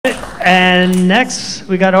And next,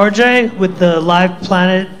 we got RJ with the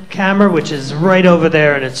LivePlanet camera, which is right over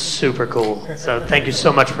there, and it's super cool. So thank you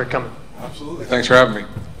so much for coming. Absolutely. Thanks for having me.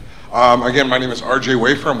 Again, my name is RJ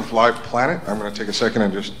Wafer. I'm with LivePlanet. I'm going to take a second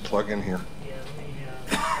and just plug in here.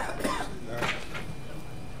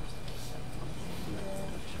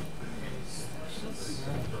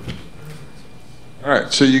 All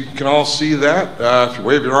right, so you can all see that. If you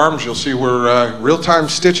wave your arms, you'll see we're real-time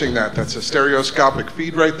stitching that. That's a stereoscopic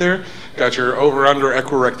feed right there. Got your over-under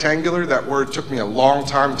equirectangular. That word took me a long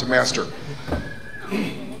time to master.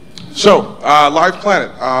 So,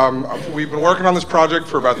 LivePlanet. We've been working on this project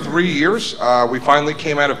for about 3 years. We finally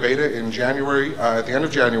came out of beta in January, at the end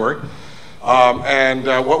of January.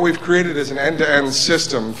 What we've created is an end-to-end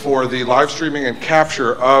system for the live streaming and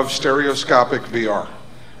capture of stereoscopic VR.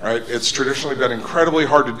 Right? It's traditionally been incredibly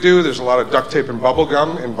hard to do. There's a lot of duct tape and bubble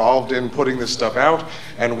gum involved in putting this stuff out,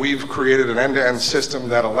 and we've created an end-to-end system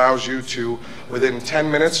that allows you to, within 10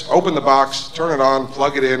 minutes, open the box, turn it on,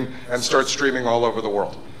 plug it in, and start streaming all over the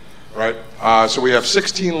world. Right? So we have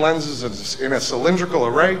 16 lenses in a cylindrical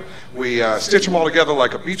array. We stitch them all together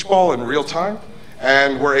like a beach ball in real time,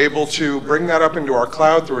 and we're able to bring that up into our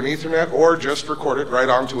cloud through an Ethernet or just record it right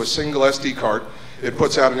onto a single SD card. It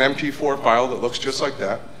puts out an MP4 file that looks just like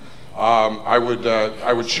that. I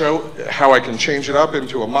would show how I can change it up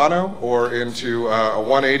into a mono or into a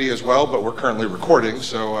 180 as well, but we're currently recording,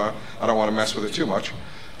 so I don't want to mess with it too much.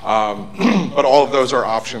 But all of those are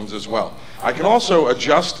options as well. I can also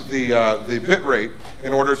adjust the bit rate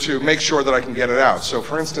in order to make sure that I can get it out. So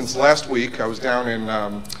for instance, last week I was down in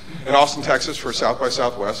Austin, Texas for South by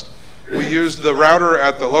Southwest. We used the router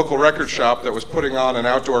at the local record shop that was putting on an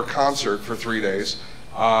outdoor concert for 3 days.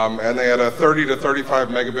 And they had a 30 to 35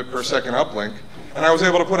 megabit per second uplink. And I was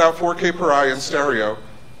able to put out 4K per eye in stereo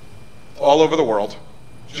all over the world,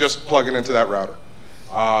 just plugging into that router.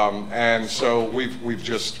 And so we've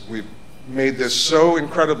made this so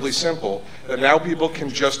incredibly simple that now people can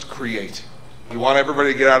just create. We want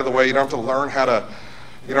everybody to get out of the way. You don't have to learn how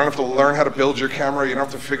to build your camera. You don't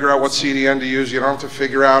have to figure out what CDN to use. You don't have to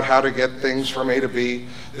figure out how to get things from A to B.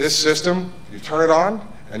 This system, you turn it on,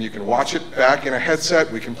 and you can watch it back in a headset.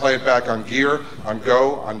 We can play it back on Gear, on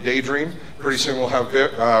Go, on Daydream. Pretty soon we'll have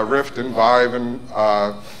Rift and Vive and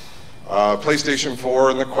PlayStation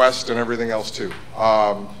 4 and the Quest and everything else too.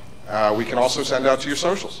 We can also send out to your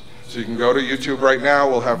socials. So you can go to YouTube right now.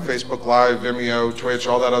 We'll have Facebook Live, Vimeo, Twitch,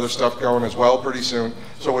 all that other stuff going as well pretty soon.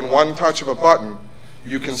 So in one touch of a button,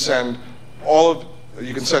 you can send to all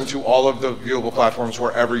of the viewable platforms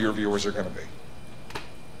wherever your viewers are going to be.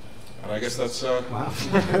 And I guess that's, wow.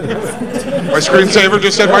 My screensaver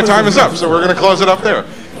just said my time is up, so we're going to close it up there.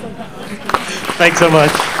 Thanks so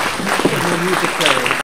much.